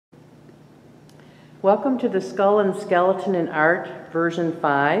Welcome to the Skull and Skeleton in Art version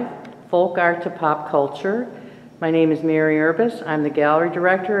 5, Folk Art to Pop Culture. My name is Mary Urbis. I'm the gallery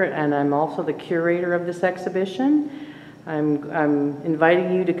director and I'm also the curator of this exhibition. I'm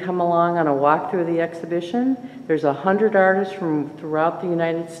inviting you to come along on a walk through the exhibition. There's 100 artists from throughout the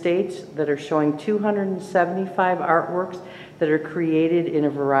United States that are showing 275 artworks that are created in a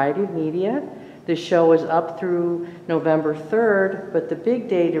variety of media. The show is up through November 3rd, but the big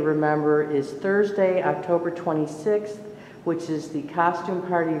day to remember is Thursday, October 26th, which is the costume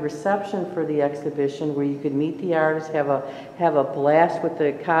party reception for the exhibition, where you can meet the artists, have a blast with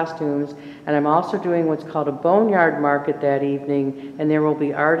the costumes. And I'm also doing what's called a boneyard market that evening, and there will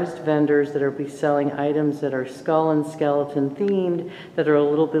be artist vendors that will be selling items that are skull and skeleton themed that are a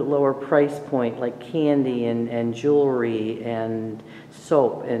little bit lower price point, like candy and jewelry and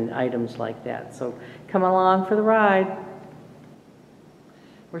soap and items like that. So come along for the ride.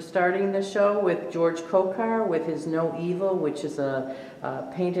 We're starting the show with George Kokar with his No Evil, which is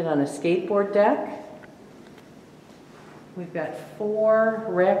painted on a skateboard deck. We've got 4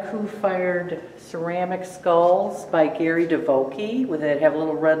 raku-fired ceramic skulls by Gary DeVoe that have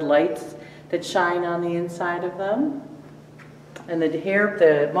little red lights that shine on the inside of them. And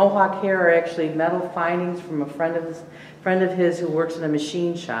the mohawk hair are actually metal findings from a friend of his who works in a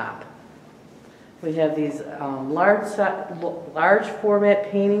machine shop. We have these large format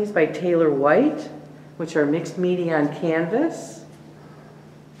paintings by Taylor White, which are mixed media on canvas.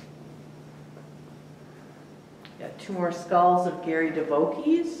 Got 2 more skulls of Gary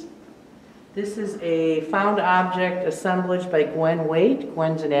DeVoe's. This is a found object assemblage by Gwen Waite.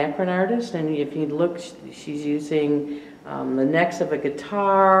 Gwen's an Akron artist, and if you look, she's using the necks of a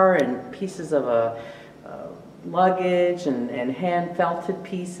guitar and pieces of a luggage and hand felted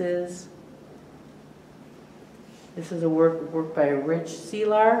pieces. This is a work by Rich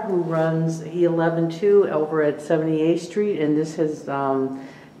Seelar, who runs E112 over at 78th Street, and this has bottle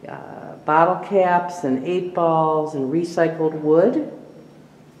caps and 8 balls and recycled wood.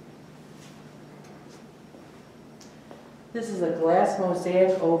 This is a glass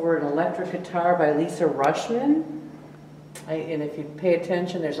mosaic over an electric guitar by Lisa Rushman. And if you pay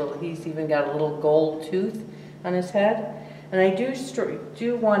attention, he's even got a little gold tooth on his head. And I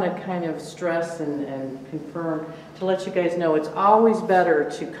do want to kind of stress and confirm to let you guys know it's always better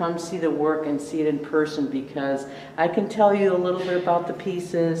to come see the work and see it in person, because I can tell you a little bit about the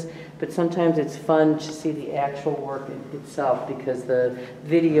pieces, but sometimes it's fun to see the actual work itself, because the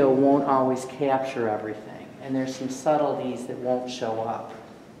video won't always capture everything. And there's some subtleties that won't show up.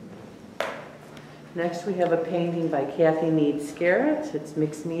 Next we have a painting by Kathy Mead Scarrett. It's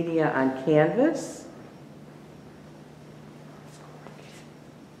mixed media on canvas.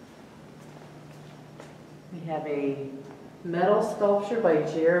 We have a metal sculpture by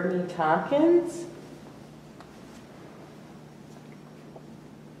Jeremy Tompkins.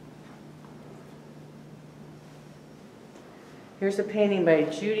 Here's a painting by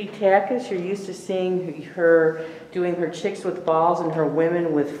Judy Takis. You're used to seeing her doing her chicks with balls and her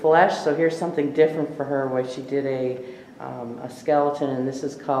women with flesh. So here's something different for her, where she did a skeleton, and this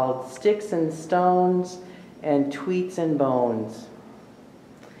is called Sticks and Stones and Tweets and Bones.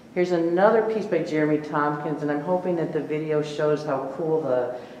 Here's another piece by Jeremy Tompkins, and I'm hoping that the video shows how cool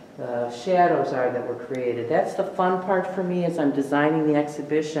the shadows are that were created. That's the fun part for me as I'm designing the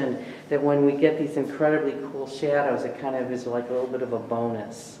exhibition, that when we get these incredibly cool shadows, it kind of is like a little bit of a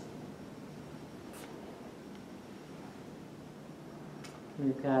bonus.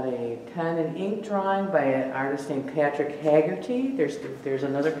 We've got a pen and ink drawing by an artist named Patrick Haggerty. There's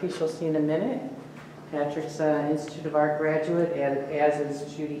another piece you'll see in a minute. Patrick's an Institute of Art graduate, as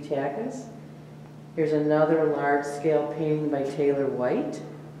is Judy Takis. Here's another large-scale painting by Taylor White.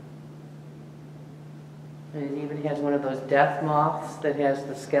 And it even has one of those death moths that has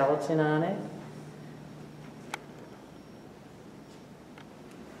the skeleton on it.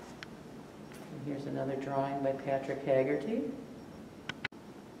 And here's another drawing by Patrick Haggerty.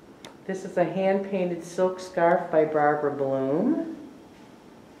 This is a hand-painted silk scarf by Barbara Bloom.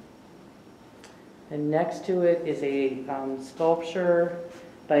 And next to it is a sculpture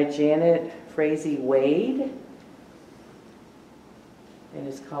by Janet Frazee Wade. And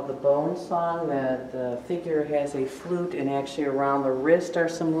it's called The Bone Song. The figure has a flute, and actually around the wrist are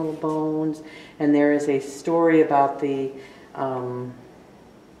some little bones. And there is a story about the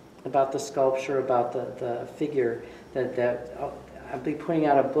sculpture, about the figure I'll be putting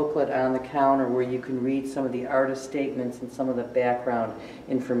out a booklet on the counter where you can read some of the artist statements and some of the background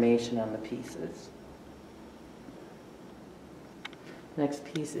information on the pieces. Next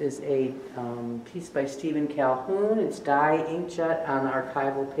piece is a piece by Stephen Calhoun. It's dye inkjet on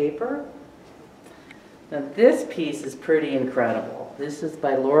archival paper. Now this piece is pretty incredible. This is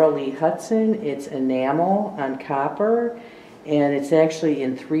by Laura Lee Hudson. It's enamel on copper, and it's actually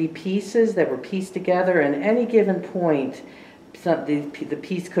in 3 pieces that were pieced together. And at any given point, the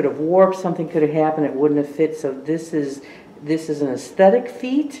piece could have warped, something could have happened, it wouldn't have fit. So this is an aesthetic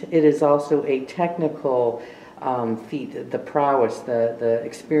feat. It is also a technical feat, the prowess, the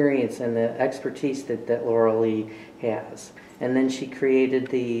experience, and the expertise that Laura Lee has. And then she created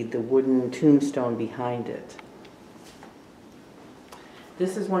the wooden tombstone behind it.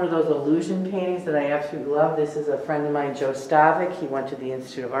 This is one of those illusion paintings that I absolutely love. This is a friend of mine, Joe Stavik. He went to the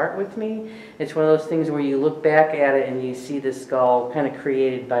Institute of Art with me. It's one of those things where you look back at it and you see the skull kind of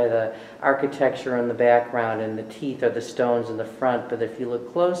created by the architecture in the background, and the teeth are the stones in the front. But if you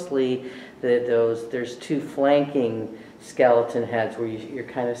look closely, there's 2 flanking skeleton heads where you're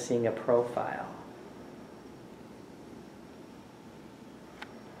kind of seeing a profile.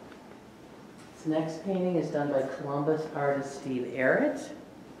 This next painting is done by Columbus artist Steve Arrett.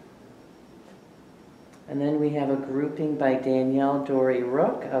 And then we have a grouping by Danielle Dory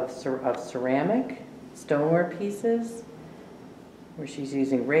Rook of ceramic stoneware pieces, where she's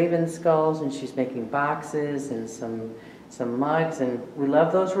using raven skulls and she's making boxes and some mugs, and we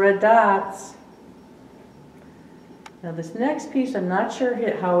love those red dots. Now this next piece, I'm not sure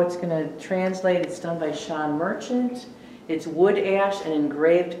how it's going to translate. It's done by Sean Merchant. It's wood ash and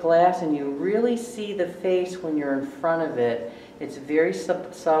engraved glass, and you really see the face when you're in front of it. It's very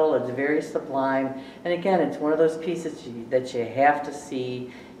subtle, it's very sublime, and again, it's one of those pieces that you have to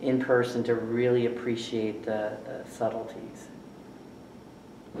see in person to really appreciate the subtleties.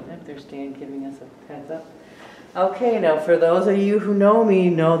 Yep, there's Dan giving us a heads up. Okay, now for those of you who know me,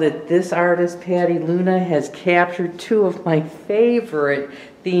 know that this artist, Patty Luna, has captured 2 of my favorite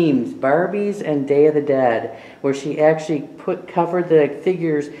themes, Barbies and Day of the Dead, where she actually covered the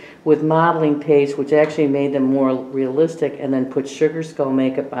figures with modeling paste, which actually made them more realistic, and then put sugar skull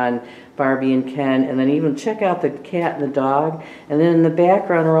makeup on Barbie and Ken, and then even check out the cat and the dog, and then in the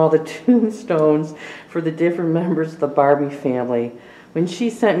background are all the tombstones for the different members of the Barbie family. When she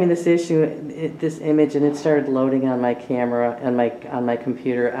sent me this this image, and it started loading on my camera and on my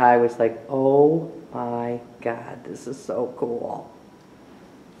computer, I was like, oh my God, this is so cool.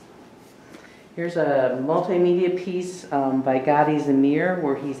 Here's a multimedia piece by Gadi Zamir,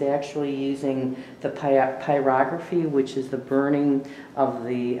 where he's actually using the pyrography, which is the burning of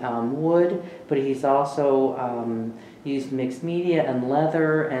the wood, but he's also used mixed media and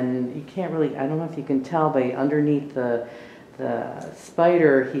leather, and you can't really, I don't know if you can tell, but underneath the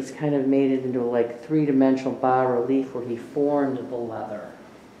spider, he's kind of made it into like 3-dimensional bas-relief where he formed the leather.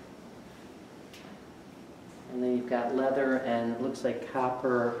 And then you've got leather and it looks like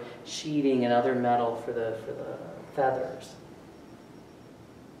copper sheeting and other metal for the feathers.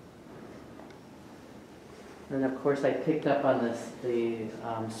 And then of course I picked up on the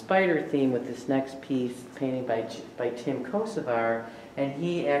spider theme with this next piece painted by Tim Kosovar, and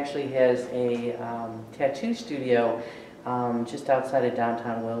he actually has a tattoo studio just outside of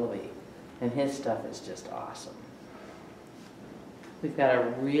downtown Willoughby, and his stuff is just awesome. We've got a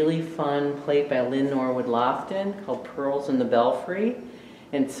really fun plate by Lynn Norwood Lofton called Pearls in the Belfry,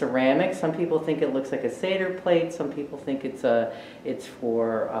 and ceramic. Some people think it looks like a Seder plate. Some people think it's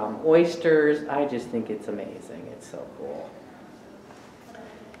for oysters. I just think it's amazing. It's so cool.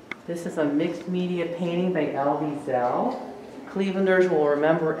 This is a mixed media painting by Elvie Zell. Clevelanders will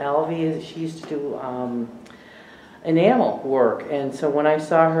remember Elvie. She used to do enamel work, and so when I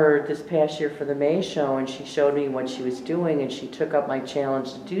saw her this past year for the May show and she showed me what she was doing, and she took up my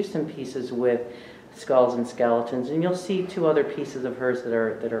challenge to do some pieces with skulls and skeletons, and you'll see 2 other pieces of hers that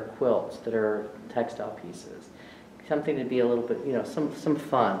are quilts, that are textile pieces. Something to be a little bit, you know, some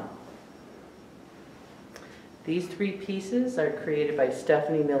fun. These 3 pieces are created by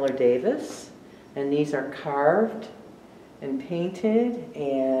Stephanie Miller Davis, and these are carved and painted,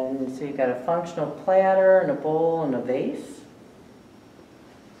 and so you've got a functional platter and a bowl and a vase.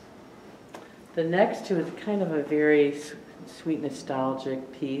 The next 2 is kind of a very sweet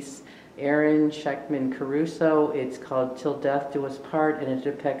nostalgic piece. Erin Sheckman Caruso. It's called Till Death Do Us Part, and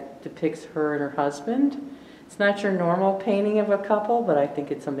it depicts her and her husband. It's not your normal painting of a couple, but I think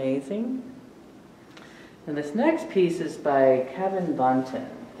it's amazing. And this next piece is by Kevin Bunton.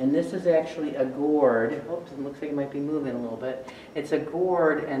 And this is actually a gourd. Oops, it looks like it might be moving a little bit. It's a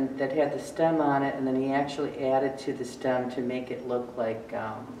gourd and that had the stem on it, and then he actually added to the stem to make it look like,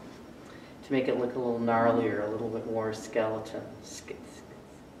 to make it look a little gnarlier, a little bit more skeleton.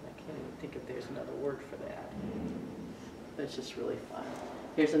 I can't even think if there's another word for that. But it's just really fun.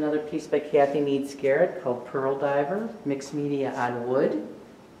 Here's another piece by Kathy Mead Scarrett called Pearl Diver, mixed media on wood.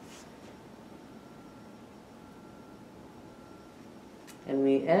 And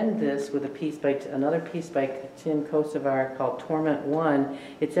we end this with another piece by Tim Kosovar called Torment 1.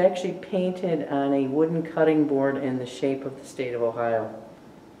 It's actually painted on a wooden cutting board in the shape of the state of Ohio.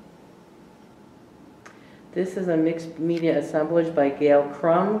 This is a mixed media assemblage by Gail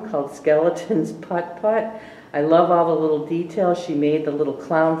Crum called Skeletons Putt Putt. I love all the little details. She made the little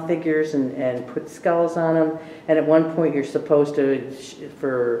clown figures and put skulls on them. And at one point you're supposed to,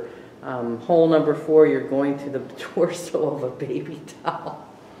 for hole number 4, you're going through the torso of a baby doll.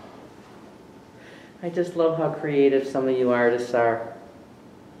 I just love how creative some of you artists are.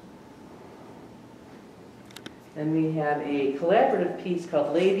 And we have a collaborative piece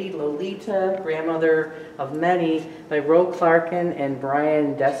called Lady Lolita, Grandmother of Many, by Ro Clarkin and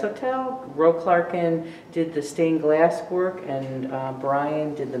Brian Desotel. Ro Clarkin did the stained glass work, and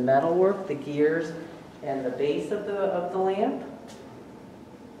Brian did the metal work, the gears, and the base of the lamp.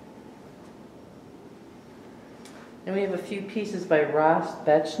 And we have a few pieces by Ross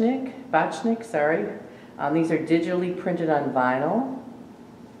Botchnick. These are digitally printed on vinyl.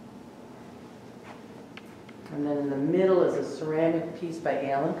 And then in the middle is a ceramic piece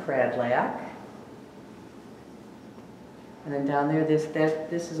by Alan Cradlack. And then down there, this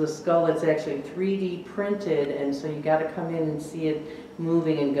is a skull that's actually 3D printed, and so you got to come in and see it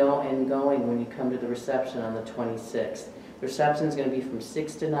moving and going when you come to the reception on the 26th. The reception is going to be from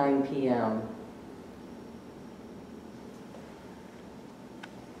 6 to 9 p.m.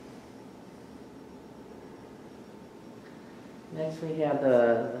 Next we have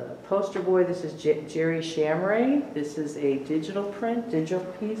the poster boy. This is Jerry Shamray. This is a digital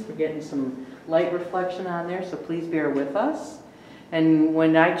piece. We're getting some light reflection on there, so please bear with us. And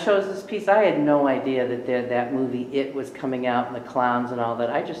when I chose this piece, I had no idea that that movie, It, was coming out, and the clowns and all that.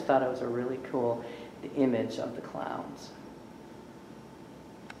 I just thought it was a really cool image of the clowns.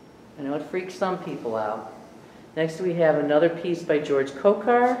 I know it freaks some people out. Next we have another piece by George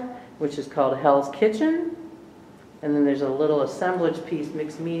Kokar, which is called Hell's Kitchen. And then there's a little assemblage piece,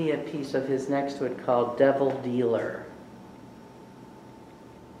 mixed media piece of his next to it called Devil Dealer.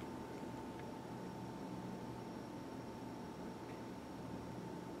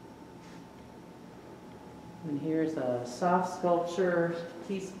 And here's a soft sculpture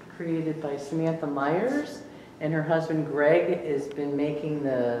piece created by Samantha Myers, and her husband Greg has been making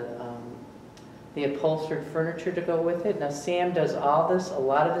the upholstered furniture to go with it. Now Sam does a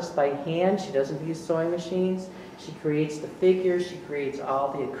lot of this by hand. She doesn't use sewing machines. She creates the figures, she creates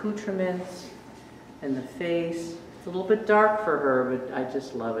all the accoutrements and the face. It's a little bit dark for her, but I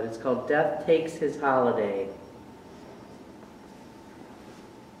just love it. It's called Death Takes His Holiday.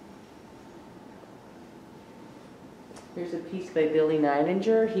 Here's a piece by Billy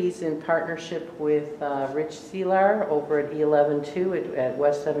Neininger. He's in partnership with Rich Seelar over at E11-2 at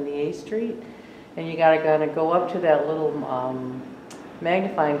West 78th Street. And you gotta go up to that little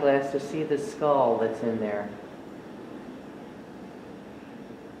magnifying glass to see the skull that's in there.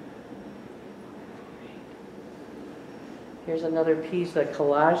 Here's another piece, a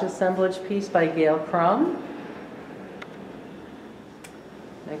collage assemblage piece by Gail Crum.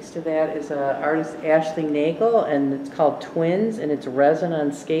 Next to that is artist Ashley Nagel, and it's called Twins, and it's resin on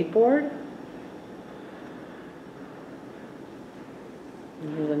skateboard.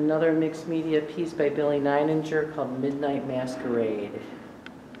 And here's another mixed media piece by Billy Neininger called Midnight Masquerade.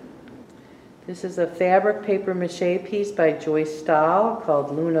 This is a fabric paper mache piece by Joyce Stahl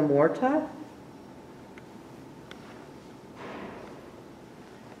called Luna Morta.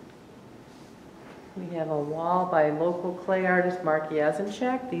 We have a wall by local clay artist Mark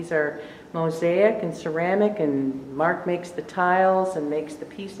Yazinchek. These are mosaic and ceramic, and Mark makes the tiles and makes the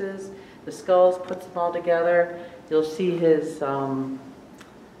pieces, the skulls, puts them all together. You'll see his,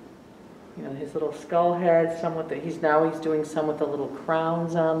 his little skull head. He's doing some with the little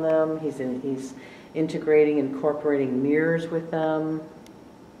crowns on them. He's integrating, incorporating mirrors with them.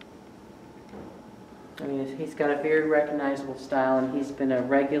 I mean, he's got a very recognizable style, and he's been a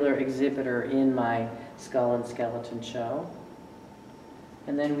regular exhibitor in my Skull and Skeleton show.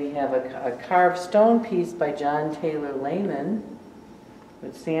 And then we have a carved stone piece by John Taylor Lehman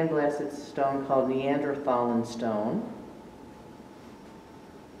with sandblasted stone called Neanderthalan stone.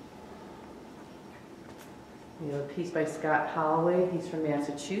 We have a piece by Scott Holloway. He's from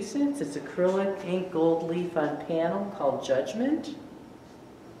Massachusetts. It's acrylic ink gold leaf on panel called Judgment.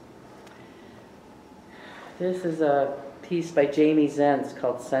 This is a piece by Jamie Zentz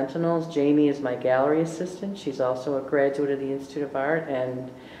called Sentinels. Jamie is my gallery assistant. She's also a graduate of the Institute of Art,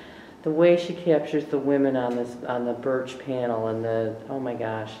 and the way she captures the women on the birch panel, and oh my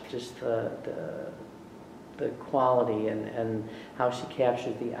gosh, just the quality and how she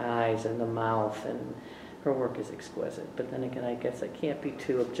captures the eyes and the mouth, and Her work is exquisite, but then again, I guess I can't be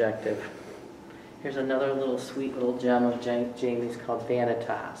too objective. Here's another little sweet little gem of Jamie's called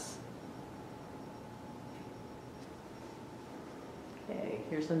Vanitas. Okay,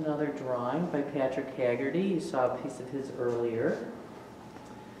 here's another drawing by Patrick Haggerty. You saw a piece of his earlier.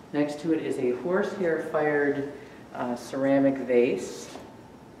 Next to it is a horsehair-fired ceramic vase,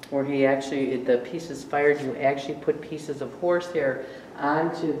 where he actually, the piece is fired, you actually put pieces of horsehair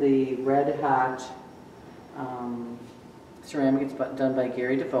onto the red-hot ceramic. It's done by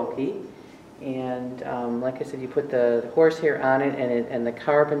Gary DeVoke. And like I said, you put the horsehair on it, and the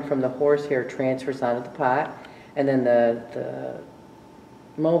carbon from the horsehair transfers onto the pot. And then the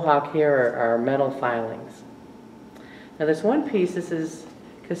mohawk hair are metal filings. Now there's one piece, this is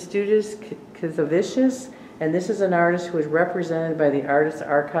Kęstutis Kazavicius, and this is an artist who is represented by the Artists'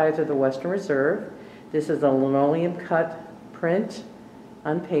 Archives of the Western Reserve. This is a linoleum cut print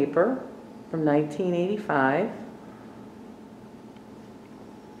on paper from 1985.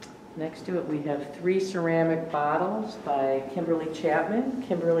 Next to it we have 3 ceramic bottles by Kimberly Chapman.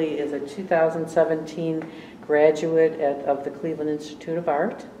 Kimberly is a 2017 graduate of the Cleveland Institute of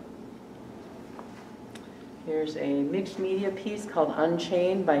Art. Here's a mixed media piece called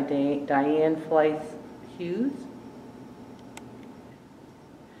Unchained by Diane Flythe Hughes.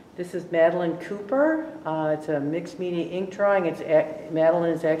 This is Madeline Cooper. It's a mixed media ink drawing. Madeline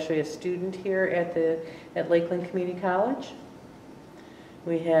is actually a student here at Lakeland Community College.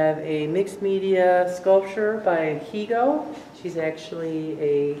 We have a mixed media sculpture by Higo. She's actually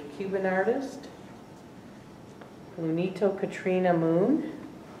a Cuban artist. Lunito Katrina Moon.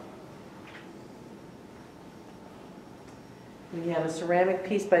 We have a ceramic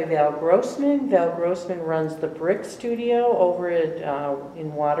piece by Val Grossman. Val Grossman runs the Brick Studio over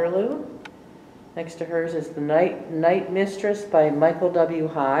in Waterloo. Next to hers is the Night Mistress by Michael W.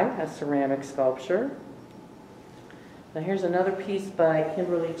 High, a ceramic sculpture. Now here's another piece by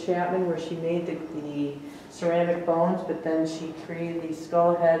Kimberly Chapman where she made the ceramic bones, but then she created these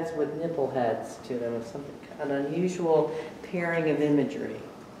skull heads with nipple heads to them. It's an unusual pairing of imagery.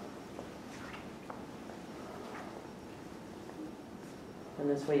 And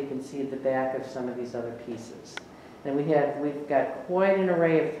this way you can see at the back of some of these other pieces. And we've got quite an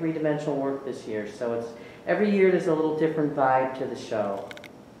array of 3-dimensional work this year, so every year there's a little different vibe to the show.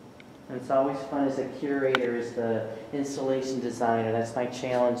 And it's always fun as a curator, as the installation designer. That's my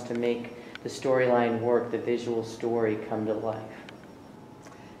challenge, to make the storyline work, the visual story come to life.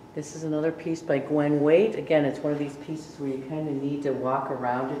 This is another piece by Gwen Waite. Again, it's one of these pieces where you kind of need to walk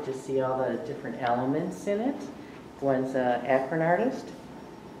around it to see all the different elements in it. Gwen's an Akron artist.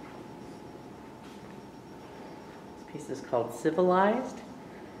 This piece is called Civilized.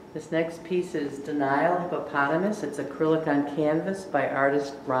 This next piece is Denial Hippopotamus. It's acrylic on canvas by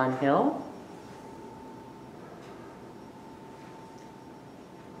artist Ron Hill.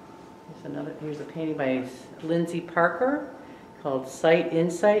 Here's a painting by Lindsay Parker called Sight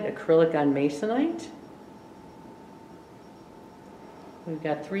Insight, acrylic on masonite. We've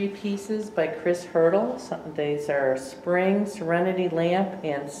got 3 pieces by Chris Hurdle. These are Spring, Serenity Lamp,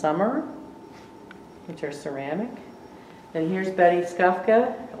 and Summer, which are ceramic. And here's Betty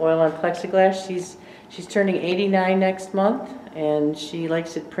Skufka, oil on plexiglass. She's turning 89 next month, and she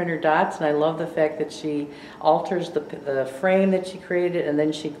likes to print her dots, and I love the fact that she alters the frame that she created, and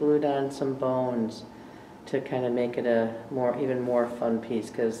then she glued on some bones to kind of make it a even more fun piece.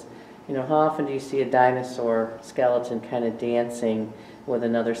 Because, you know, how often do you see a dinosaur skeleton kind of dancing with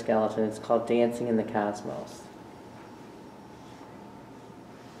another skeleton? It's called Dancing in the Cosmos.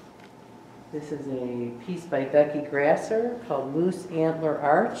 This is a piece by Becky Grasser called Moose Antler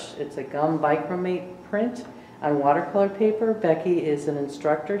Arch. It's a gum bichromate print on watercolor paper. Becky is an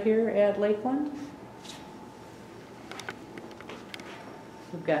instructor here at Lakeland.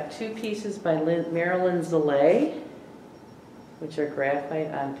 We've got 2 pieces by Marilyn Zalay, which are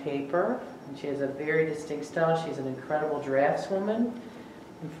graphite on paper. And she has a very distinct style. She's an incredible draftswoman.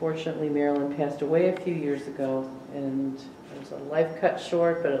 Unfortunately, Marilyn passed away a few years ago, and it was a life cut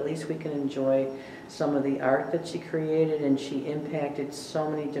short, but at least we can enjoy some of the art that she created, and she impacted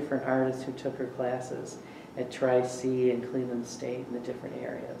so many different artists who took her classes at Tri-C and Cleveland State and the different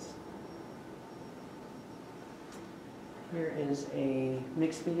areas. Here is a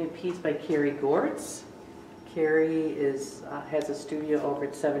mixed media piece by Carrie Gortz. Carrie has a studio over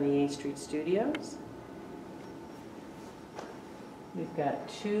at 78th Street Studios. We've got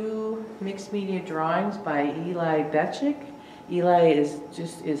 2 mixed media drawings by Eli Betchick. Eli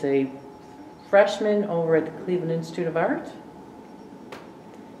is a freshman over at the Cleveland Institute of Art.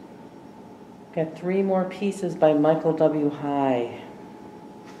 Got 3 more pieces by Michael W. High.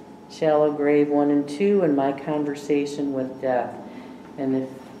 Shallow Grave 1 and 2, and My Conversation with Death. And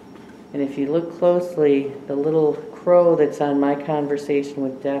if you look closely, the little crow that's on My Conversation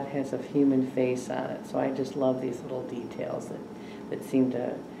with Death has a human face on it. So I just love these little details that seem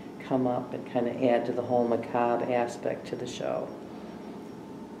to come up and kind of add to the whole macabre aspect to the show.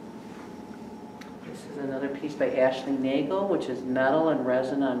 This is another piece by Ashley Nagel, which is metal and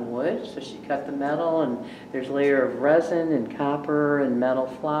resin on wood. So she cut the metal, and there's a layer of resin and copper and metal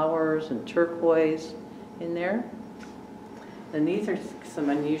flowers and turquoise in there. And these are some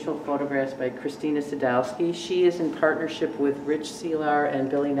unusual photographs by Christina Sadowski. She is in partnership with Rich Seelar and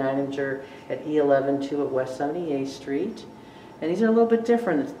Billy Neininger at E11-2 at West 78th Street. And these are a little bit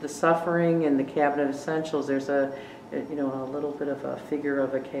different. It's the Suffering and the Cabinet of Essentials. There's a little bit of a figure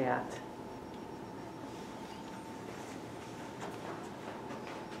of a cat.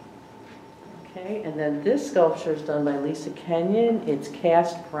 Okay, and then this sculpture is done by Lisa Kenyon. It's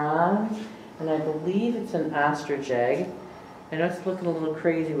cast bronze, and I believe it's an ostrich egg. I know it's looking a little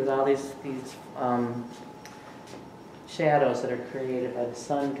crazy with all these shadows that are created by the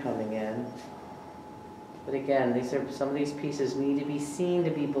sun coming in. But again, some of these pieces need to be seen to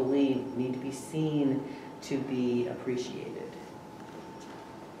be believed, need to be seen to be appreciated.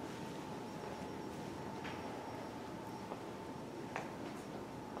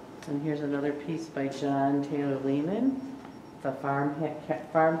 And here's another piece by John Taylor Lehman, the farm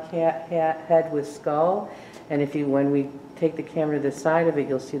cat head with skull. And when we take the camera to the side of it,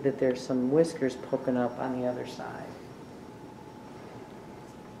 you'll see that there's some whiskers poking up on the other side.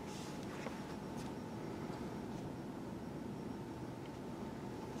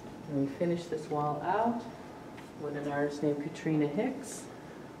 And we finish this wall out with an artist named Katrina Hicks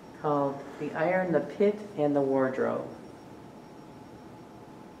called The Iron, the Pit, and the Wardrobe.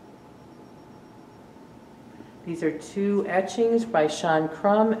 These are two etchings by Sean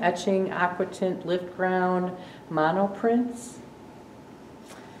Crum, etching aquatint lift ground monoprints.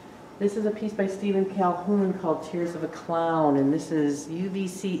 This is a piece by Stephen Calhoun called Tears of a Clown, and this is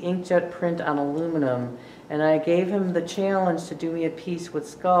UVC inkjet print on aluminum. And I gave him the challenge to do me a piece with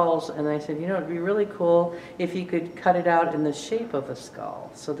skulls, and I said, it'd be really cool if you could cut it out in the shape of a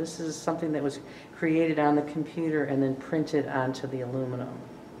skull. So this is something that was created on the computer and then printed onto the aluminum.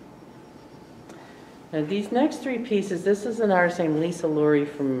 Now these next three pieces, this is an artist named Lisa Lurie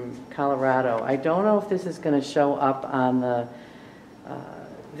from Colorado. I don't know if this is going to show up on the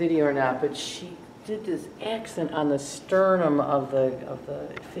video or not, but she did this accent on the sternum of the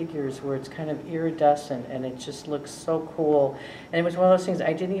figures where it's kind of iridescent, and it just looks so cool. And it was one of those things,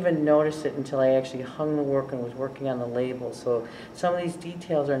 I didn't even notice it until I actually hung the work and was working on the label. So some of these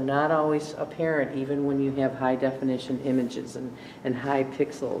details are not always apparent even when you have high definition images and high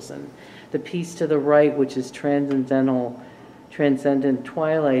pixels. And the piece to the right, which is Transcendent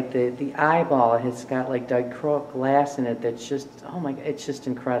Twilight, the eyeball has got like dichroic glass in it that's just, oh my God, it's just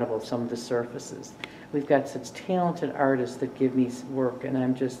incredible, some of the surfaces. We've got such talented artists that give me work, and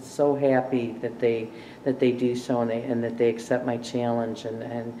I'm just so happy that they do so, and that they accept my challenge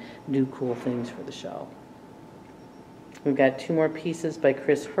and do cool things for the show. We've got two more pieces by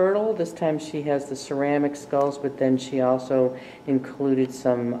Chris Hurdle. This time she has the ceramic skulls, but then she also included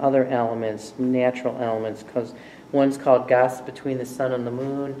some other elements, natural elements, because one's called Gossip Between the Sun and the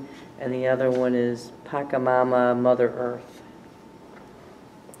Moon, and the other one is Pachamama, Mother Earth.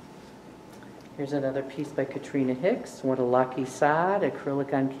 Here's another piece by Katrina Hicks, What a Lucky Sod,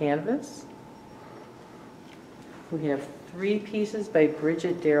 acrylic on canvas. We have three pieces by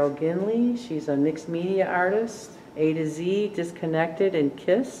Bridget Darrell Ginley. She's a mixed media artist, A to Z, Disconnected, and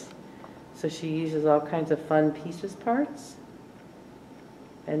Kiss. So she uses all kinds of fun pieces parts.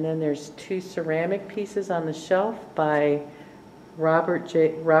 And then there's two ceramic pieces on the shelf by Robert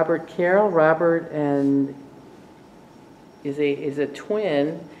Carroll. Robert is a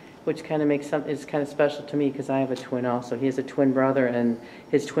twin, which kind of is kind of special to me because I have a twin also. He has a twin brother, and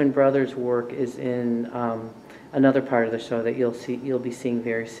his twin brother's work is in another part of the show that you'll be seeing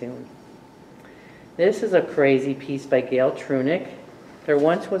very soon. This is a crazy piece by Gail Trunick. There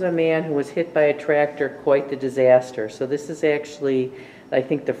once was a man who was hit by a tractor, quite the disaster. So this is actually, I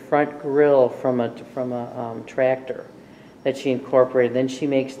think, the front grille from a tractor that she incorporated. Then she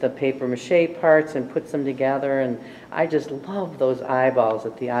makes the paper mache parts and puts them together, and I just love those eyeballs,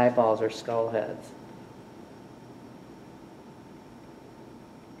 that the eyeballs are skull heads.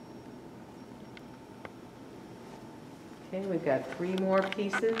 Okay, we've got three more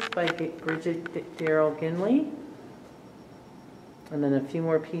pieces by Bridget Darrell Ginley, and then a few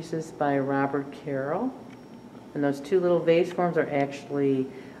more pieces by Robert Carroll. And those two little vase forms are actually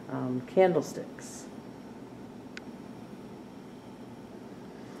candlesticks.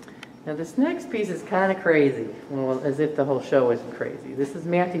 Now this next piece is kind of crazy, well, as if the whole show isn't crazy. This is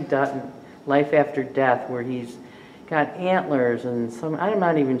Matthew Dutton, Life After Death, where he's got antlers and some, I'm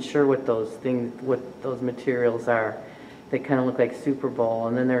not even sure what those materials are. They kind of look like Super Bowl,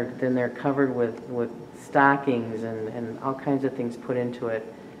 and then they're covered with stockings and all kinds of things put into it.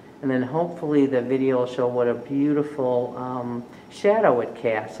 And then hopefully the video will show what a beautiful shadow it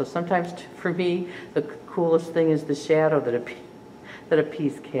casts. So sometimes for me, the coolest thing is the shadow that a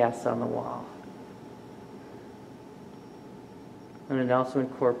piece casts on the wall. And it also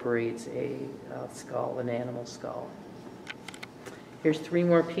incorporates a skull, an animal skull. Here's 3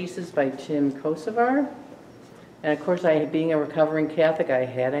 more pieces by Tim Kosovar. And of course, being a recovering Catholic, I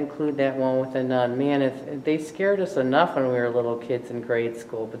had to include that one with a nun. Man, they scared us enough when we were little kids in grade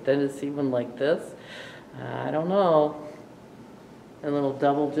school, but then it's even like this. I don't know. A little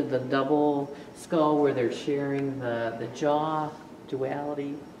the double skull where they're sharing the jaw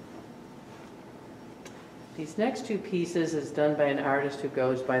duality. These next 2 pieces is done by an artist who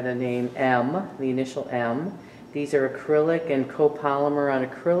goes by the name M, the initial M. These are acrylic and copolymer on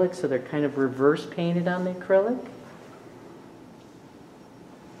acrylic, so they're kind of reverse painted on the acrylic.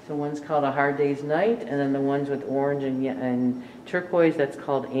 So one's called A Hard Day's Night, and then the ones with orange and turquoise, that's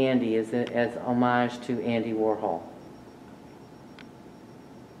called Andy, as homage to Andy Warhol.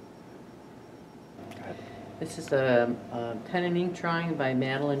 This is a pen and ink drawing by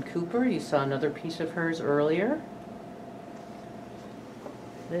Madeline Cooper. You saw another piece of hers earlier.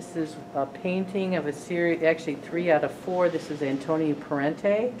 This is a painting of a series, actually 3 out of 4. This is Antonio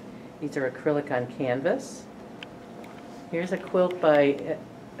Parente. These are acrylic on canvas. Here's a quilt by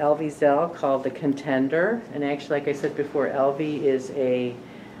Elvie Zell called The Contender. And actually, like I said before, Elvie is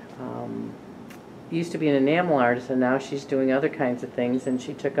used to be an enamel artist, and now she's doing other kinds of things. And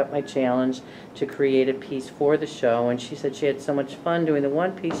she took up my challenge to create a piece for the show. And she said she had so much fun doing the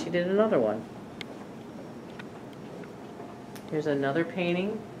one piece, she did another one. Here's another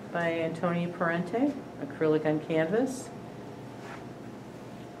painting by Antonio Parente, acrylic on canvas.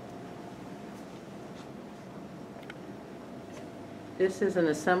 This is an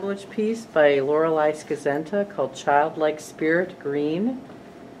assemblage piece by Lorelei Scazenta called Childlike Spirit Green,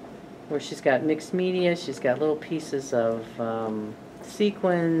 where she's got mixed media. She's got little pieces of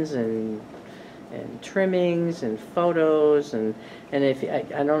sequins and trimmings and photos, and if I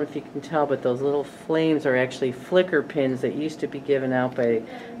don't know if you can tell, but those little flames are actually flicker pins that used to be given out by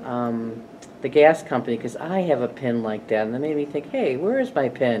the gas company, because I have a pin like that, and that made me think, hey, where is my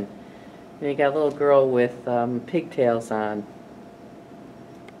pin? And you got a little girl with pigtails on.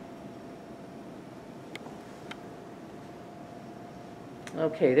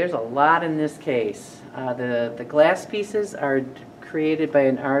 Okay, there's a lot in this case. The glass pieces are created by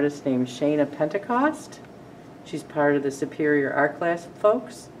an artist named Shana Pentecost. She's part of the Superior Art Class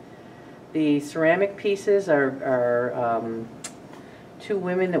folks. The ceramic pieces are 2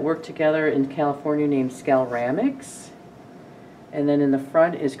 women that work together in California named Scalramics. And then in the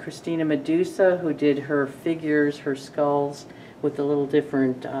front is Christina Medusa, who did her figures, her skulls, with the little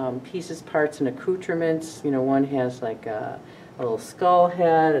different pieces, parts, and accoutrements. You know, one has like a little skull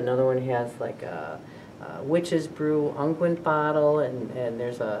head, another one has like a witch's brew unguent bottle, and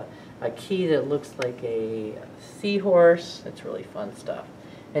there's a key that looks like a seahorse. It's really fun stuff.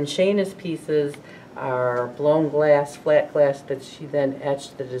 And Shana's pieces are blown glass, flat glass, that she then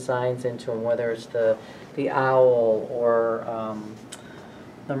etched the designs into them, whether it's the owl or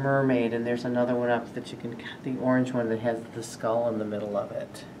the mermaid. And there's another one up that you can, the orange one that has the skull in the middle of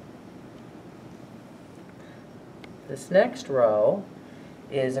it. This next row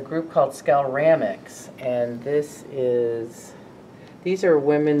is a group called Scalramics, and these are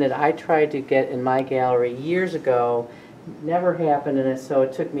women that I tried to get in my gallery years ago. Never happened, and so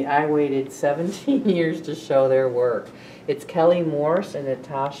it took me, I waited 17 years to show their work. It's Kelly Morse and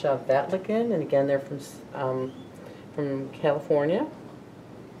Natasha Vetlikin, and again, they're from California.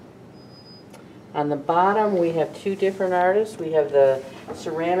 On the bottom, we have 2 different artists. We have the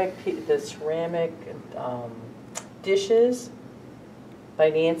ceramic dishes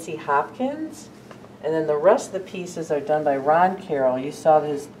by Nancy Hopkins, and then the rest of the pieces are done by Ron Carroll. You saw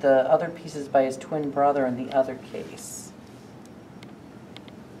the other pieces by his twin brother in the other case.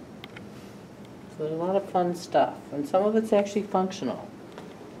 So there's a lot of fun stuff, and some of it's actually functional.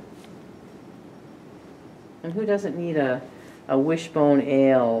 And who doesn't need a Wishbone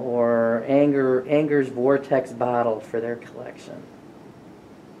Ale or Anger's Vortex bottle for their collection?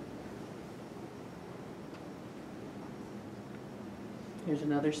 Here's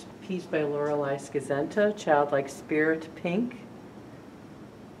another piece by Lorelei Scazenta, Childlike Spirit Pink.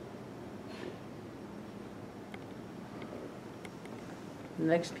 And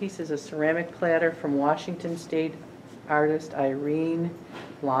next piece is a ceramic platter from Washington State artist Irene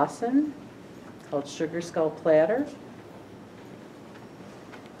Lawson called Sugar Skull Platter.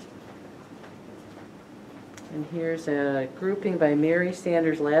 And here's a grouping by Mary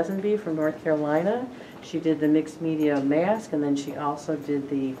Sanders Lazenby from North Carolina. She did the mixed media mask, and then she also did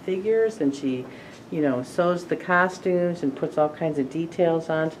the figures, and she, you know, sews the costumes and puts all kinds of details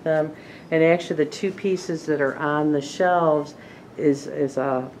onto them. And actually the two pieces that are on the shelves is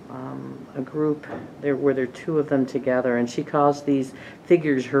a group where there are two of them together, and she calls these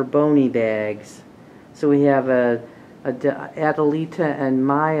figures her bony bags. So we have Adelita and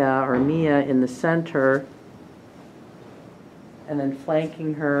Maya, or Mia, in the center, and then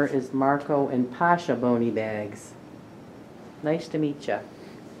flanking her is Marco and Pasha bony bags. Nice to meet you.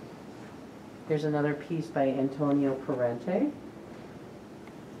 Here's another piece by Antonio Parente.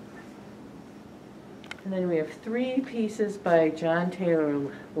 And then we have three pieces by John Taylor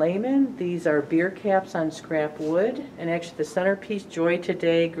Lehman. These are beer caps on scrap wood. And actually the centerpiece, Joy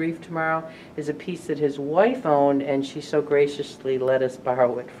Today, Grief Tomorrow, is a piece that his wife owned, and she so graciously let us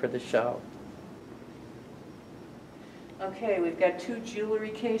borrow it for the show. Okay, we've got two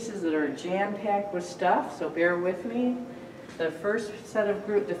jewelry cases that are jam-packed with stuff, so bear with me. The first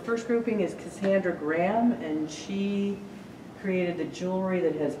grouping is Cassandra Graham, and she created the jewelry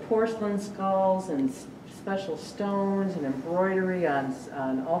that has porcelain skulls and special stones and embroidery on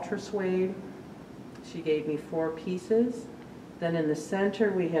ultra suede. She gave me 4 pieces. Then in the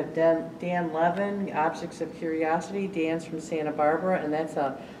center we have Dan Levin, Objects of Curiosity. Dan's from Santa Barbara, and that's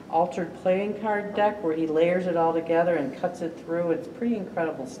a altered playing card deck where he layers it all together and cuts it through. It's pretty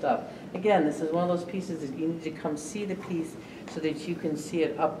incredible stuff. Again, this is one of those pieces that you need to come see the piece so that you can see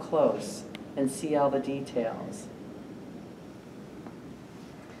it up close and see all the details.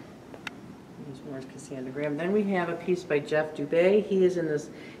 Here's more Cassandra Graham. Then we have a piece by Jeff Dubé. He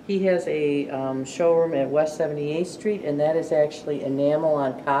has a showroom at West 78th Street, and that is actually enamel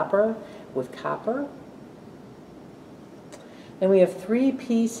on copper with copper. And we have 3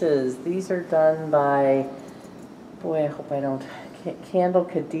 pieces. These are done by, boy, I hope I don't, Candle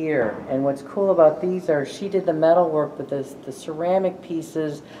Kadir. And what's cool about these are she did the metal work, but the ceramic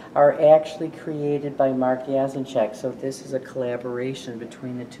pieces are actually created by Mark Yazinchek. So this is a collaboration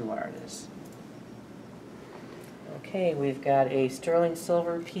between the 2 artists. Okay, we've got a sterling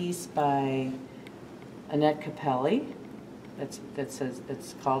silver piece by Annette Capelli.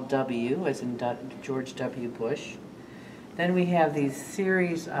 It's called W, as in George W. Bush. Then we have these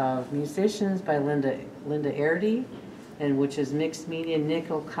series of musicians by Linda Erdy, and which is mixed media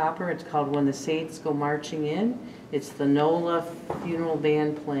nickel copper. It's called When the Saints Go Marching In. It's the NOLA funeral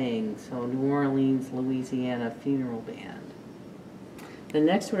band playing, so New Orleans, Louisiana funeral band. The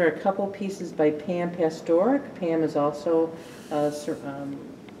next one are a couple pieces by Pam Pastoric. Pam is also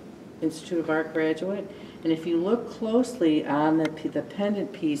Institute of Art graduate. And if you look closely on the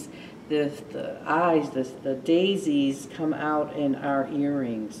pendant piece, the eyes, the daisies come out in our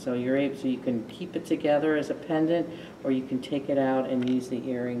earrings. So you can keep it together as a pendant, or you can take it out and use the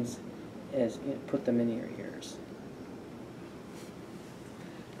earrings put them in your ears.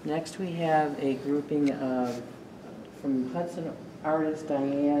 Next we have a grouping from Hudson artist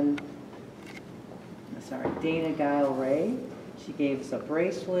Dana Guile Ray. She gave us a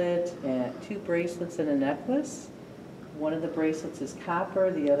bracelet, and 2 bracelets and a necklace. One of the bracelets is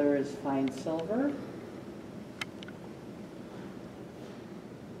copper, the other is fine silver.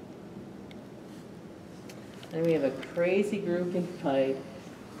 Then we have a crazy grouping by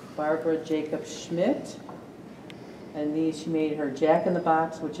Barbara Jacob Schmidt. And she made her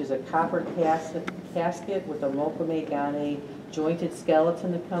Jack-in-the-Box, which is a copper casket with a mokume gane jointed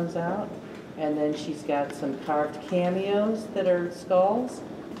skeleton that comes out. And then she's got some carved cameos that are skulls.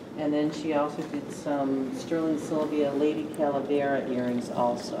 And then she also did some Sterling Sylvia Lady Calavera earrings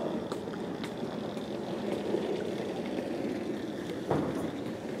also.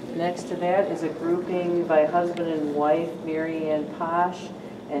 Next to that is a grouping by husband and wife, Mary Ann Posh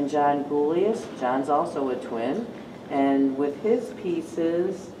and John Goulias. John's also a twin. And with his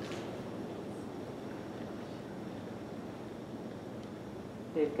pieces,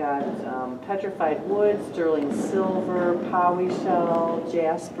 they've got petrified wood, sterling silver, Powie shell,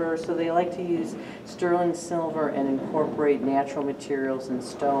 jasper. So they like to use sterling silver and incorporate natural materials and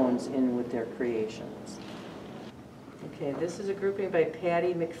stones in with their creations. Okay, this is a grouping by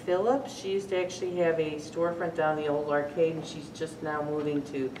Patty McPhillips. She used to actually have a storefront down the old arcade, and she's just now moving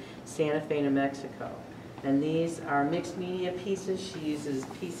to Santa Fe, New Mexico. And these are mixed media pieces. She uses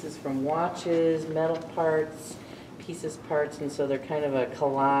pieces from watches, metal parts, parts, and so they're kind of a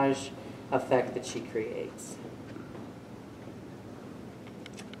collage effect that she creates.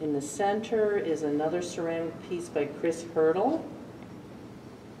 In the center is another ceramic piece by Chris Hurdle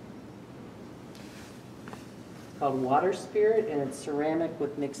called Water Spirit, and it's ceramic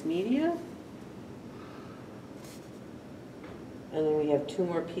with mixed media. And then we have two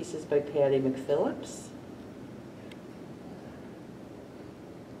more pieces by Patty McPhillips.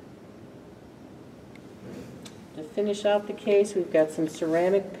 To finish out the case, we've got some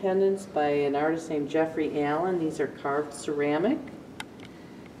ceramic pendants by an artist named Jeffrey Allen. These are carved ceramic.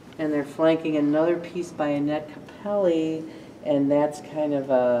 And they're flanking another piece by Annette Capelli, and that's kind of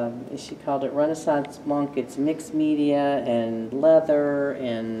a, she called it Renaissance Monk. It's mixed media and leather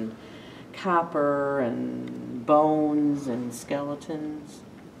and copper and bones and skeletons.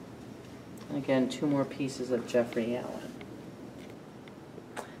 And again, two more pieces of Jeffrey Allen.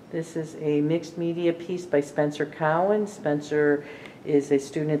 This is a mixed media piece by Spencer Cowan. Spencer is a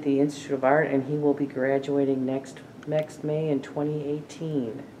student at the Institute of Art, and he will be graduating next May in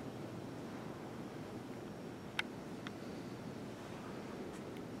 2018.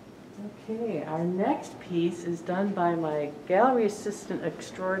 Okay, our next piece is done by my gallery assistant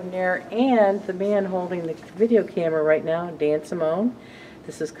extraordinaire and the man holding the video camera right now, Dan Simone.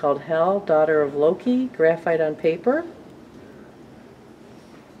 This is called Hel, Daughter of Loki, graphite on paper.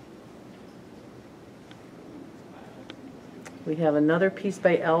 We have another piece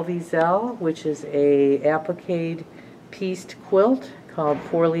by L.V. Zell, which is a applique pieced quilt called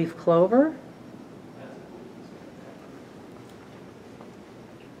Four Leaf Clover.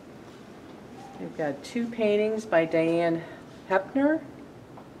 We've got two paintings by Diane Hepner.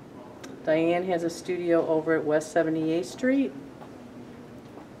 Diane has a studio over at West 78th Street.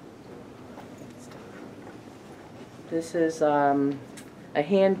 This is a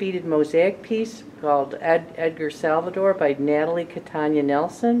hand-beaded mosaic piece called Edgar Salvador by Natalie Catania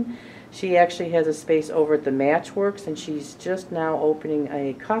Nelson. She actually has a space over at the Matchworks, and she's just now opening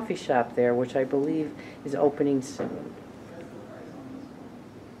a coffee shop there, which I believe is opening soon.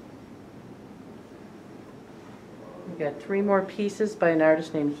 We've got three more pieces by an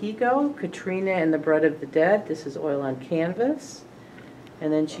artist named Higo, Katrina and the Bread of the Dead. This is oil on canvas.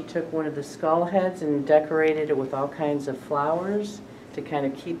 And then she took one of the skull heads and decorated it with all kinds of flowers to kind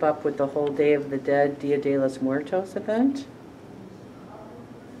of keep up with the whole Day of the Dead, Dia de los Muertos event.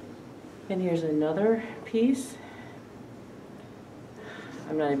 And here's another piece.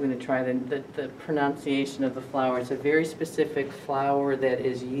 I'm not even going to try the pronunciation of the flower. It's a very specific flower that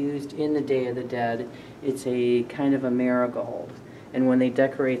is used in the Day of the Dead. It's a kind of a marigold. And when they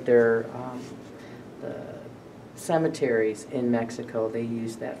decorate their the cemeteries in Mexico, they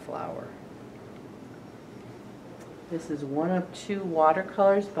use that flower. This is one of two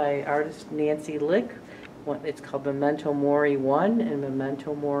watercolors by artist Nancy Lick. It's called Memento Mori 1 and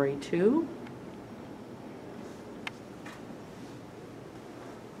Memento Mori 2.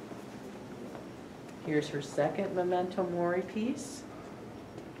 Here's her second Memento Mori piece.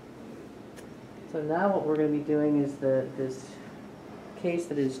 So now what we're going to be doing is this case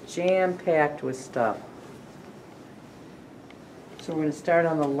that is jam-packed with stuff. So we're going to start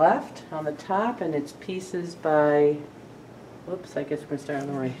on the left, on the top, and it's pieces by, whoops, I guess we're going to start on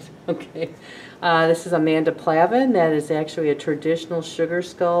the right. Okay. This is Amanda Plavin. That is actually a traditional sugar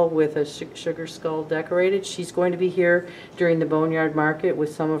skull with a sugar skull decorated. She's going to be here during the Boneyard Market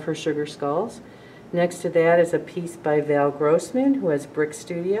with some of her sugar skulls. Next to that is a piece by Val Grossman, who has Brick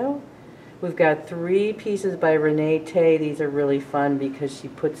Studio. We've got three pieces by Renee Tay. These are really fun because she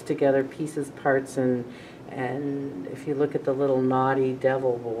puts together pieces, parts, and if you look at the little naughty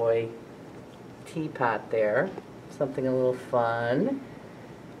devil boy teapot there, something a little fun.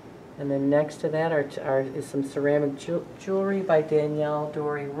 And then next to that is some ceramic jewelry by Danielle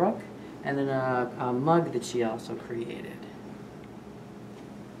Dory Rook, and then a mug that she also created.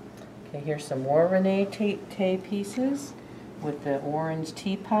 Okay, here's some more Renee Tay pieces with the orange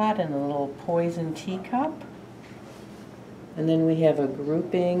teapot and the little poison teacup. And then we have a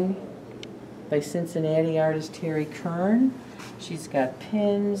grouping by Cincinnati artist Terry Kern. She's got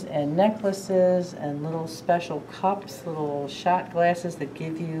pins and necklaces and little special cups, little shot glasses that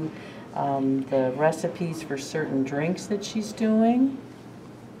give you the recipes for certain drinks that she's doing.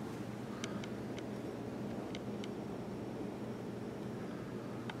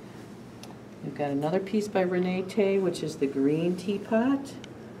 We've got another piece by Renee Tay, which is the green teapot.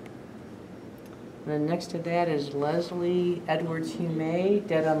 And then next to that is Leslie Edwards Humay,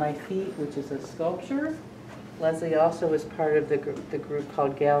 Dead on My Feet, which is a sculpture. Leslie also is part of the group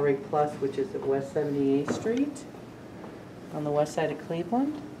called Gallery Plus, which is at West 78th Street on the west side of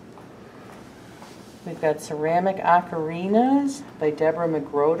Cleveland. We've got ceramic ocarinas by Deborah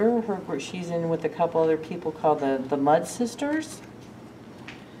McGroder. She's in with a couple other people called the Mud Sisters.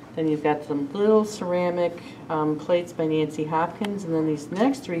 Then you've got some little ceramic plates by Nancy Hopkins, and then these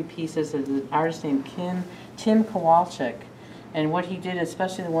next three pieces is an artist named Tim Kowalczyk. And what he did,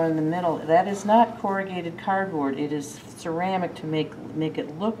 especially the one in the middle, that is not corrugated cardboard. It is ceramic to make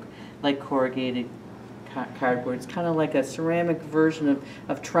it look like corrugated cardboard. It's kind of like a ceramic version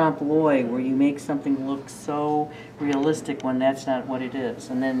of trompe l'oeil, where you make something look so realistic when that's not what it is.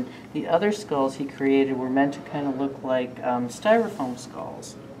 And then the other skulls he created were meant to kind of look like styrofoam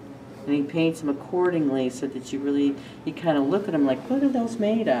skulls. And he paints them accordingly so that you kind of look at them like, what are those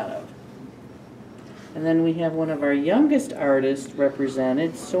made out of? And then we have one of our youngest artists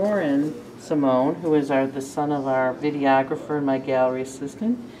represented, Soren Simone, who is the son of our videographer and my gallery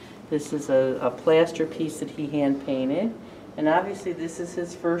assistant. This is a plaster piece that he hand painted, and obviously this is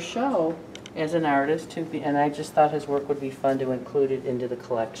his first show as an artist, and I just thought his work would be fun to include it into the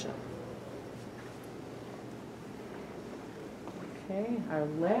collection. Okay, our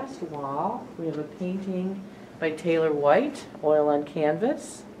last wall, we have a painting by Taylor White, oil on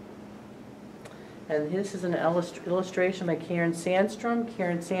canvas. And this is an illustration by Karen Sandstrom.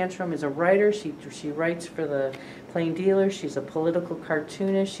 Karen Sandstrom is a writer. She writes for the Plain Dealer. She's a political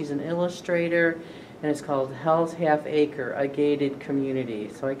cartoonist. She's an illustrator. And it's called Hell's Half Acre, a gated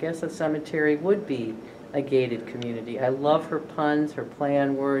community. So I guess a cemetery would be a gated community. I love her puns, her play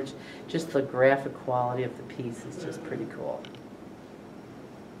on words. Just the graphic quality of the piece is just pretty cool.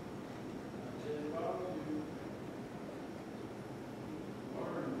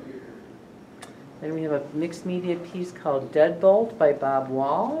 Then we have a mixed media piece called Deadbolt by Bob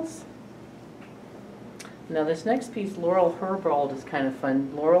Walls. Now this next piece, Laurel Herbold, is kind of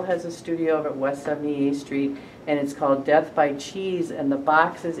fun. Laurel has a studio over at West 78th Street, and it's called Death by Cheese, and the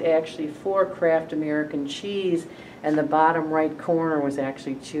box is actually for Kraft American cheese, and the bottom right corner was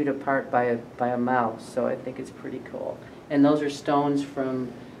actually chewed apart by a mouse, so I think it's pretty cool. And those are stones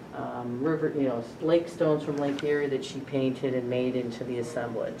from lake stones from Lake Erie that she painted and made into the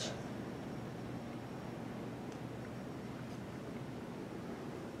assemblage.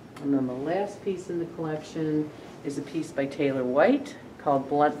 And then the last piece in the collection is a piece by Taylor White called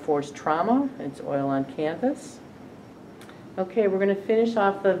Blunt Force Trauma. It's oil on canvas. Okay, we're going to finish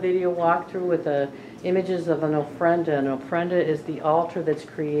off the video walkthrough with images of an ofrenda. An ofrenda is the altar that's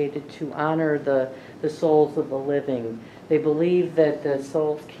created to honor the souls of the living. They believe that the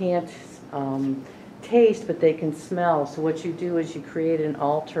souls can't taste, but they can smell. So what you do is you create an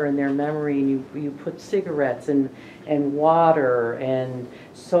altar in their memory, and you put cigarettes and water and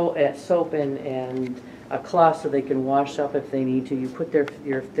soap and a cloth so they can wash up if they need to. You put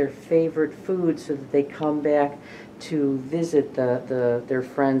their favorite food so that they come back to visit their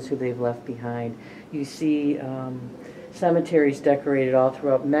friends who they've left behind. You see cemeteries decorated all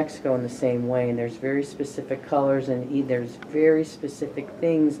throughout Mexico in the same way, and there's very specific colors and there's very specific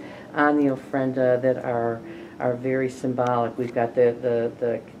things on the ofrenda that are very symbolic. We've got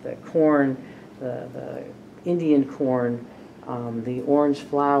the corn, the Indian corn, the orange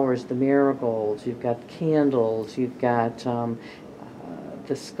flowers, the marigolds. You've got candles. You've got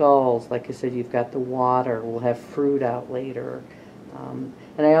the skulls. Like I said, you've got the water. We'll have fruit out later.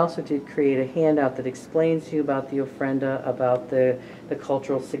 And I also did create a handout that explains to you about the ofrenda, about the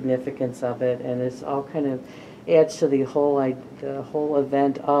cultural significance of it, and it's all kind of adds to the whole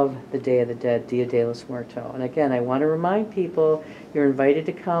event of the Day of the Dead, Dia de los Muertos. And again, I want to remind people you're invited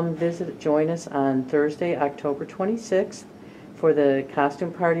to come join us on Thursday, October 26th for the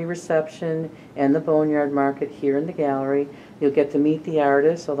costume party reception and the Boneyard Market here in the gallery. You'll get to meet the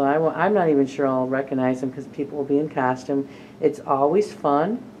artists, although I'm not even sure I'll recognize them because people will be in costume. It's always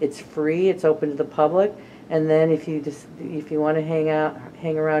fun. It's free. It's open to the public. And then if you want to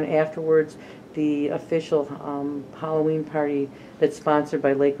hang around afterwards, the official Halloween party that's sponsored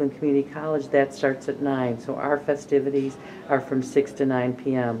by Lakeland Community College, that starts at 9. So our festivities are from 6 to 9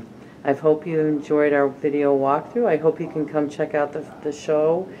 p.m. I hope you enjoyed our video walkthrough. I hope you can come check out the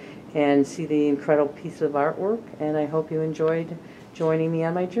show and see the incredible piece of artwork. And I hope you enjoyed joining me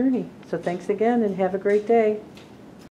on my journey. So thanks again and have a great day.